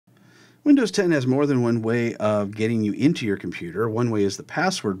Windows 10 has more than one way of getting you into your computer. One way is the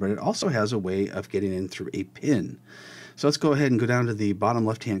password, but it also has a way of getting in through a PIN. So let's go ahead and go down to the bottom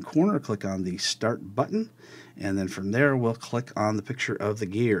left-hand corner, click on the Start button, and then from there we'll click on the picture of the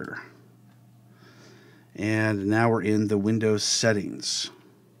gear. And now we're in the Windows settings.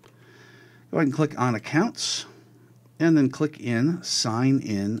 Go ahead and click on Accounts, and then click in Sign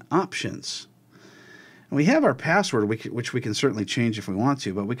In Options. And we have our password, which we can certainly change if we want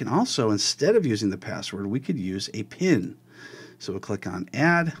to, but we can also, instead of using the password, we could use a PIN. So we'll click on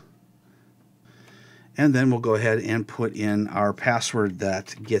Add, and then we'll go ahead and put in our password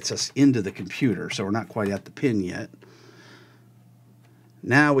that gets us into the computer. So we're not quite at the PIN yet.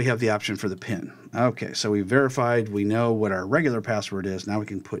 Now we have the option for the PIN. Okay, so we verified, we know what our regular password is. Now we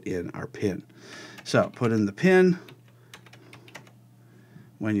can put in our PIN. So put in the PIN.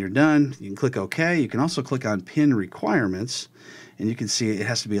 When you're done, you can click OK. You can also click on PIN requirements, and you can see it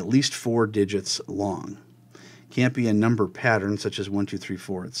has to be at least 4 digits long. Can't be a number pattern such as 1, 2, 3,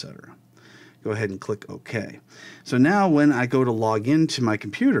 4, etc. Go ahead and click OK. So now when I go to log into my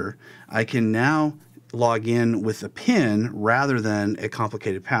computer, I can now log in with a PIN rather than a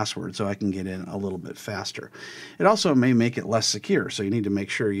complicated password, so I can get in a little bit faster. It also may make it less secure, so you need to make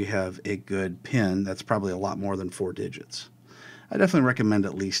sure you have a good PIN that's probably a lot more than 4 digits. I definitely recommend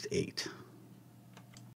at least 8.